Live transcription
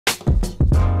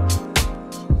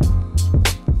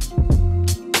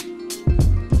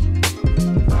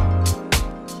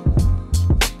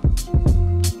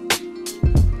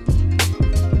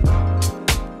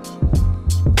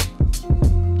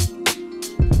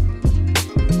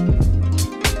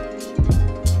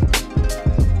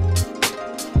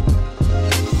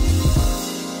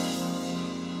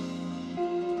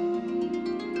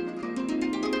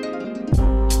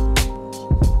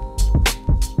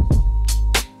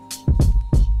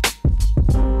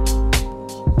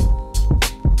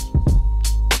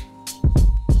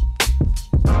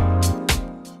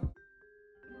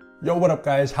Yo, what up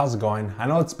guys, how's it going? I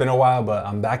know it's been a while, but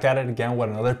I'm back at it again with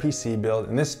another PC build.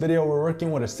 In this video, we're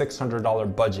working with a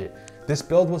 $600 budget. This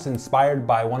build was inspired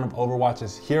by one of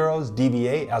Overwatch's heroes,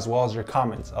 D.Va, as well as your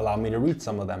comments. Allow me to read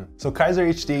some of them. So Kaiser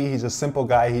HD, he's a simple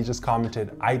guy. He just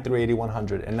commented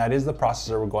i38100, and that is the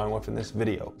processor we're going with in this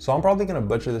video. So I'm probably gonna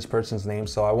butcher this person's name,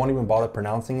 so I won't even bother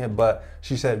pronouncing it, but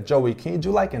she said, Joey, can you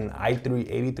do like an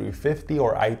i3-8350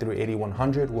 or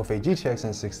i3-8100 with a GTX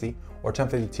 1060 or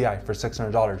 1050 Ti for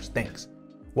 $600? Thanks.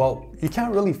 Well, you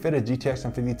can't really fit a GTX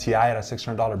 1050 Ti at a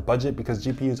 $600 budget because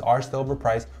GPUs are still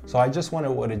overpriced, so I just went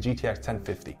with a GTX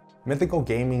 1050. Mythical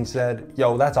Gaming said,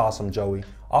 yo, that's awesome, Joey.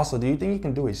 Also, do you think you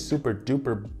can do a super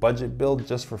duper budget build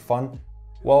just for fun?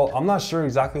 Well, I'm not sure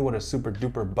exactly what a super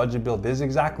duper budget build is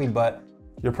exactly, but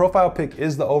your profile pic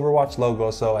is the Overwatch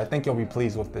logo, so I think you'll be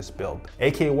pleased with this build.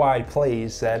 AKY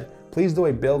Plays said, please do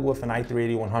a build with an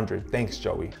i3-8100. Thanks,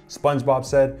 Joey. SpongeBob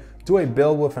said, do a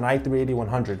build with an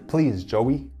i3-8100. Please,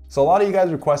 Joey. So a lot of you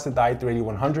guys requested the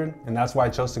i3-8100, and that's why I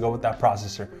chose to go with that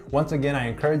processor. Once again, I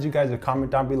encourage you guys to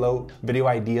comment down below video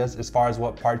ideas as far as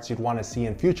what parts you'd want to see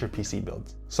in future PC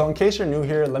builds. So in case you're new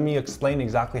here, let me explain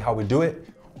exactly how we do it.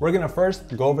 We're gonna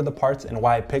first go over the parts and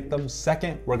why I picked them.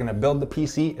 Second, we're gonna build the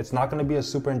PC. It's not gonna be a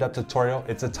super in-depth tutorial,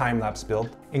 it's a time-lapse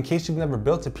build. In case you've never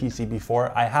built a PC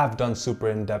before, I have done super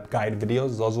in-depth guide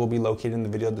videos. Those will be located in the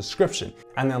video description.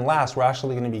 And then last, we're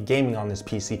actually gonna be gaming on this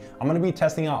PC. I'm gonna be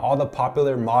testing out all the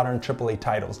popular modern AAA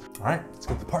titles. All right, let's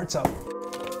get the parts out.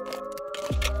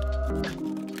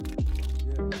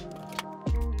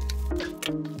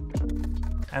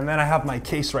 And then I have my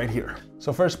case right here.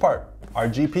 So first part, our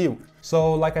GPU.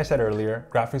 So like I said earlier,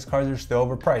 graphics cards are still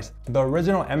overpriced. The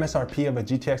original MSRP of a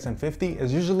GTX 1050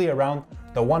 is usually around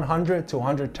the $100 to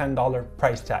 $110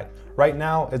 price tag. Right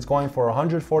now it's going for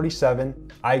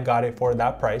 $147. I got it for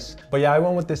that price. But yeah, I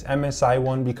went with this MSI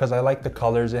one because I like the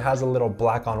colors. It has a little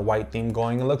black on white theme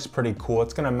going. It looks pretty cool.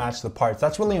 It's gonna match the parts.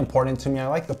 That's really important to me. I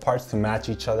like the parts to match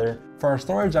each other. For our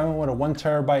storage, I went with a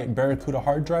 1TB BarraCuda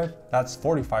hard drive. That's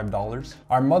 $45.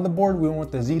 Our motherboard, we went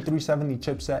with the Z370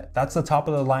 chipset. That's the top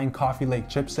of the line Coffee Lake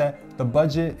chipset. The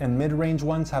budget and mid-range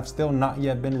ones have still not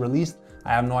yet been released.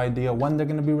 I have no idea when they're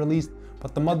gonna be released,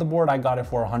 but the motherboard, I got it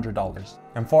for $100.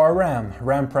 And for our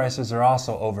RAM prices are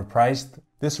also overpriced.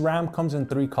 This RAM comes in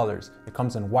 3 colors. It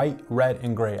comes in white, red,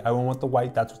 and gray. I went with the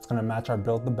white, that's what's gonna match our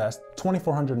build the best.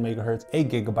 2400 megahertz, 8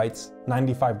 gigabytes,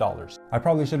 $95. I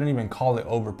probably shouldn't even call it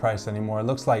overpriced anymore. It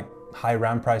looks like high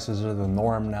RAM prices are the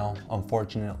norm now,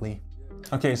 unfortunately.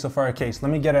 Okay, so for our case,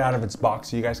 let me get it out of its box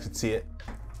so you guys could see it.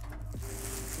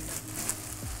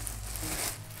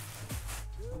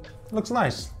 Looks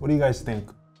nice. What do you guys think?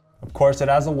 Of course, it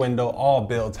has a window. All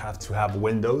builds have to have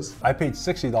windows. I paid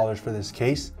 $60 for this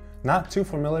case. Not too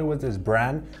familiar with this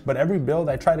brand, but every build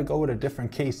I try to go with a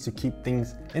different case to keep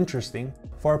things interesting.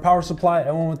 For our power supply, I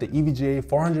went with the EVGA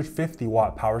 450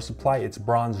 watt power supply. It's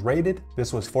bronze rated.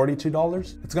 This was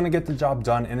 $42. It's gonna get the job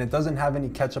done, and it doesn't have any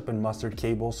ketchup and mustard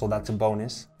cable, so that's a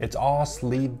bonus. It's all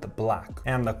sleeved black.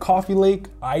 And the Coffee Lake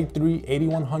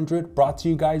i3-8100 brought to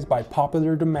you guys by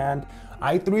popular demand.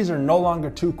 i3s are no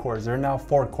longer 2 cores, they're now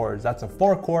 4 cores. That's a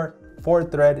 4-core,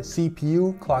 4-thread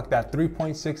CPU clocked at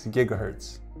 3.6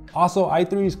 gigahertz. Also,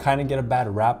 i3s kind of get a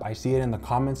bad rap. I see it in the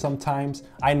comments sometimes.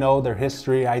 I know their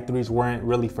history, i3s weren't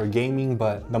really for gaming,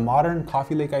 but the modern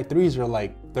Coffee Lake i3s are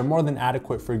like, they're more than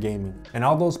adequate for gaming. And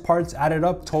all those parts added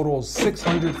up totals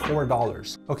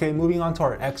 $604. Okay, moving on to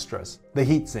our extras, the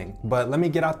heatsink. But let me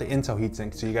get out the Intel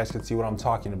heatsink so you guys can see what I'm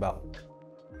talking about.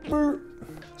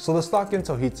 So the stock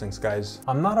Intel heatsinks, guys,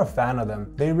 I'm not a fan of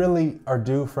them. They really are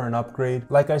due for an upgrade.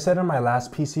 Like I said in my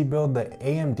last PC build, the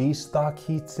AMD stock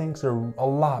heatsinks are a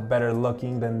lot better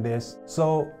looking than this.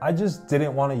 So I just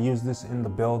didn't want to use this in the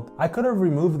build. I could have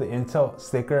removed the Intel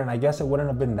sticker and I guess it wouldn't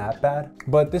have been that bad,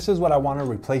 but this is what I want to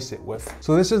replace it with.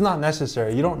 So this is not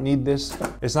necessary. You don't need this.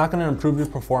 It's not going to improve your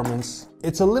performance.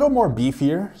 It's a little more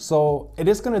beefier, so it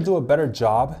is going to do a better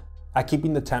job at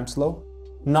keeping the temps low.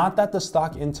 Not that the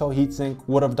stock Intel heatsink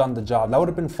would have done the job, that would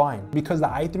have been fine. Because the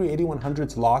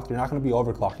i3-8100's locked, you're not gonna be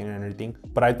overclocking or anything.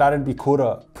 But I thought it'd be cool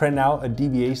to print out a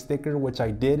DVA sticker, which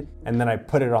I did, and then I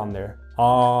put it on there.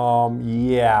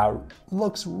 Yeah,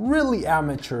 looks really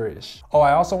amateurish. Oh,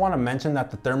 I also wanna mention that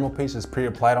the thermal paste is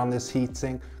pre-applied on this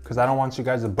heatsink, because I don't want you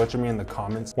guys to butcher me in the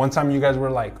comments. One time you guys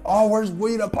were like, oh, where's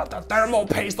we to put the thermal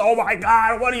paste? Oh my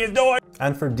God, what are you doing?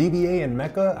 And for D.Va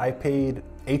MEKA, I paid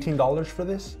 $18 for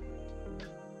this.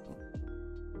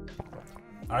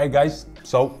 All right, guys,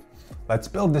 so let's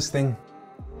build this thing.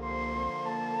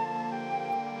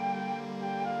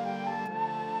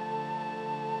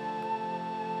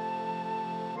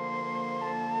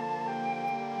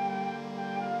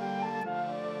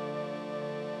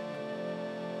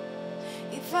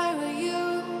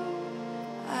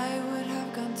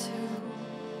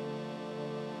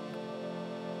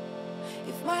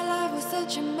 If my life was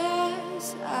such a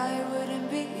mess, I wouldn't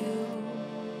be you.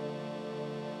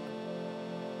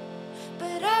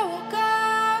 But I woke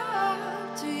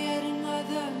up to yet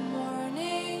another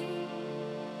morning.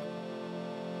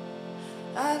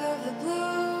 Out of the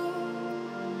blue,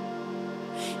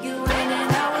 you went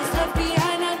and I was left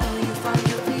behind. I know you found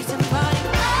your peace and find.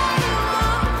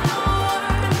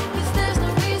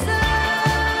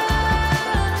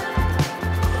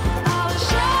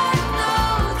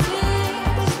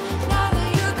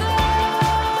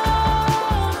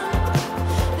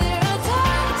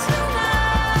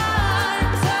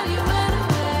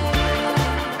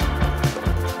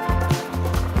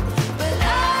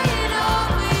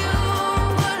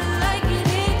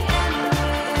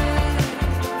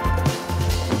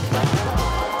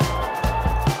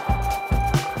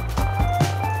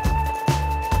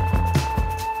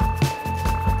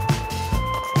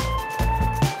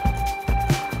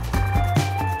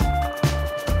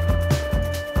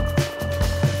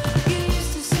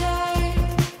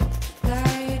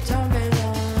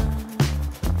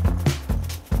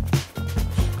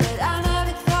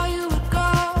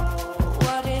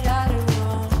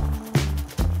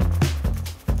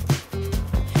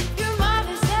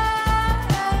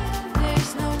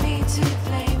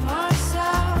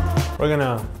 We're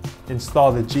gonna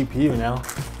install the GPU now.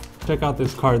 Check out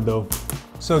this card though.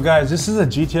 So guys, this is a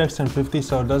GTX 1050,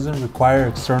 so it doesn't require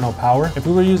external power. If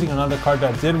we were using another card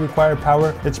that did require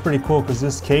power, it's pretty cool because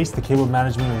this case, the cable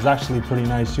management is actually pretty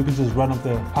nice. You can just run up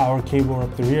the power cable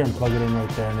up through here and plug it in right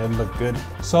there and it'll look good.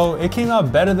 So it came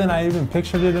out better than I even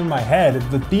pictured it in my head.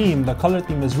 The theme, the color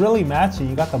theme is really matching.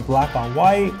 You got the black on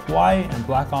white, and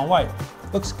black on white.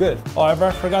 Looks good. Oh,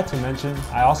 I forgot to mention,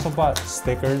 I also bought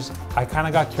stickers. I kind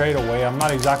of got carried away. I'm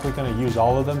not exactly gonna use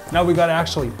all of them. Now we gotta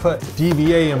actually put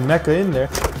D.Va MEKA in there.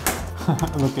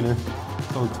 Look at her,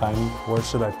 so tiny. Where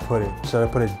should I put it? Should I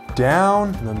put it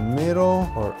down, in the middle,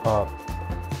 or up?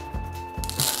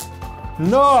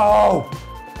 No!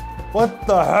 What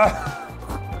the heck?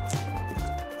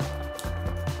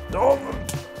 No.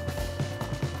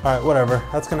 All right, whatever,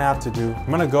 that's gonna have to do. I'm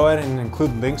gonna go ahead and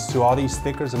include links to all these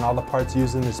stickers and all the parts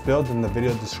used in this build in the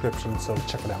video description, so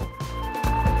check it out.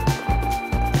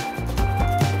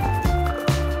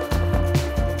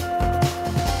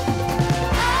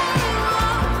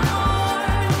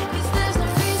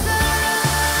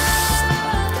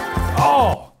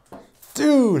 Oh,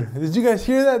 dude, did you guys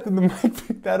hear that? Did the mic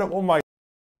pick that up? Oh my.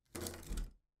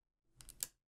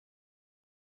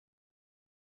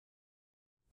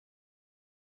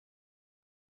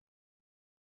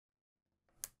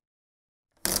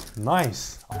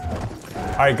 Nice. All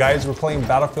right, guys, we're playing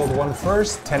Battlefield 1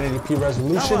 first. 1080p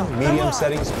resolution, medium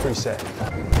settings preset.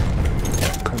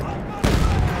 Come on.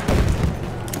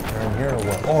 They're in here or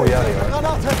what? Oh, yeah, they are.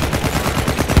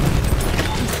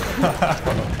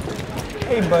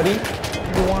 Hey, buddy,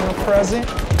 you want a present?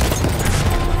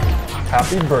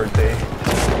 Happy birthday.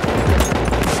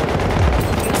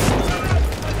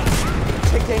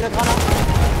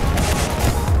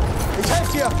 Ich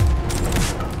helfe dir!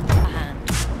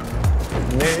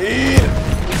 Need.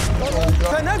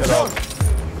 Connection!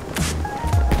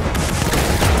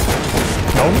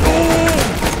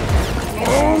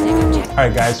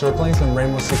 Alright guys, so we're playing some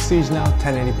Rainbow Six Siege now,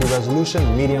 1080p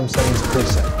resolution, medium settings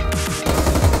preset.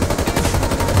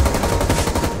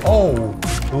 Oh,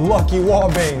 lucky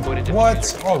wallbang.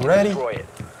 What? Already?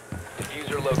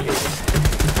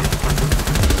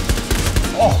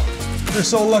 Oh, you're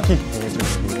so lucky.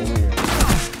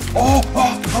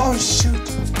 Oh, shoot.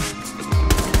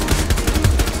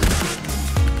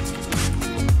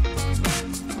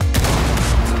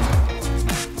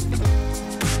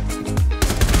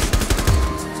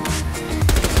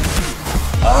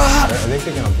 I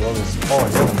think they're gonna blow this. Oh, I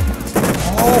hit him.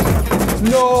 Oh,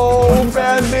 no,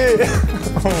 bandit.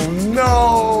 Oh,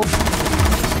 no.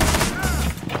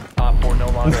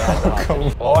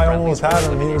 Oh, I almost had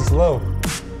him. He was low.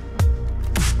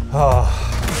 Oh,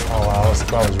 wow,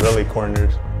 that was really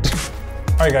cornered.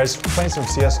 All right, guys, playing some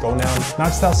CSGO now.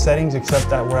 Maxed out settings, except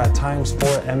that we're at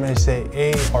 ×4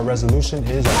 MSAA. Our resolution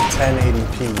is at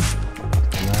 1080p.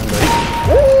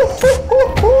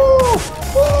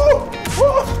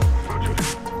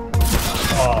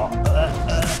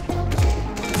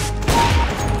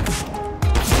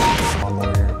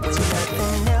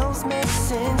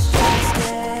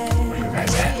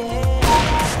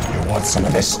 Some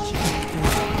of this.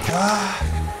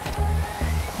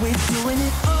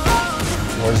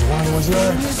 Where's one? Where's the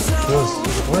other?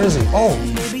 Where is he? Oh!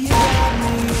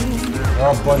 They're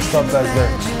all bunched up back there.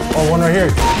 Oh, one right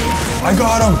here. I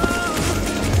got him!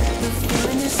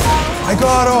 I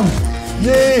got him!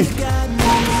 Yay!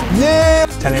 Yeah!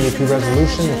 1080p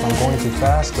resolution. If I'm going too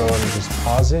fast, go ahead and just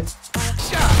pause it.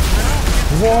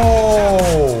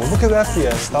 Whoa! Look at the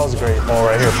FPS. That was great. Oh,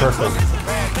 right here, perfect.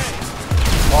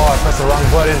 Oh, I pressed the wrong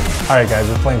button. All right, guys,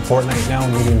 we're playing Fortnite now.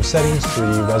 Medium settings,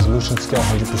 3D resolution scale,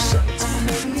 100%.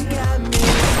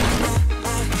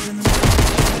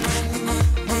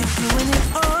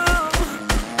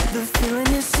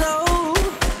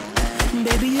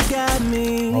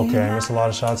 Okay, I missed a lot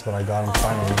of shots, but I got him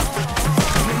finally.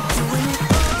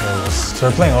 So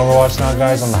we're playing Overwatch now,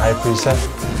 guys, on the high preset.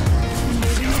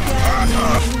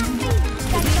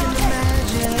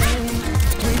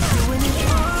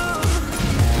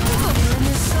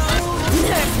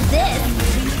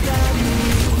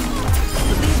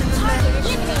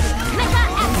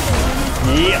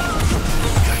 Yeah.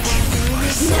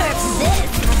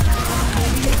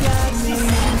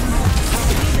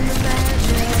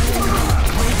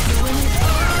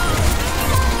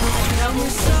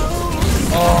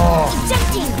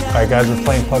 Alright guys, we're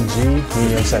playing PUBG,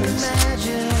 medium settings. There's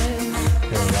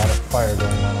a lot of fire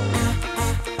going on over here.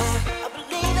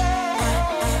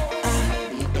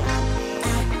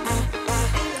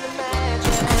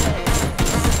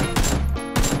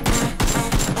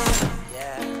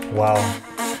 Wow.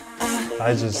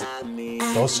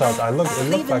 Those shots, it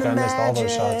looked like I missed all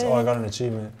those shots. Oh, I got an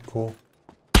achievement, cool.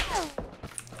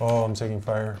 Oh, I'm taking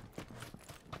fire.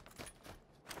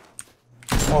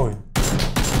 Oh.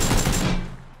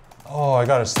 Oh, I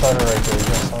got a stutter right there.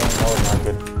 Yes, that was not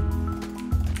good.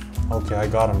 Okay, I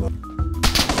got him though.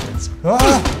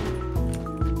 Ah!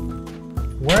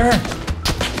 Where?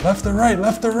 Left or right?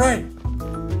 Left or right?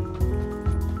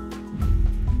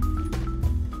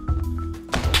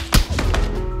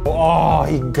 Oh,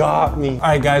 he got me. All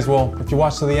right, guys. Well, if you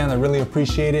watched to the end, I really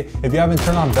appreciate it. If you haven't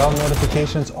turned on bell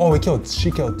notifications, oh, she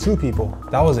killed 2 people.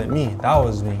 That wasn't me. That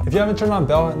was me. If you haven't turned on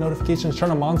bell notifications, turn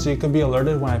them on so you can be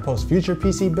alerted when I post future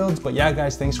PC builds. But yeah,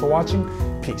 guys, thanks for watching.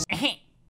 Peace.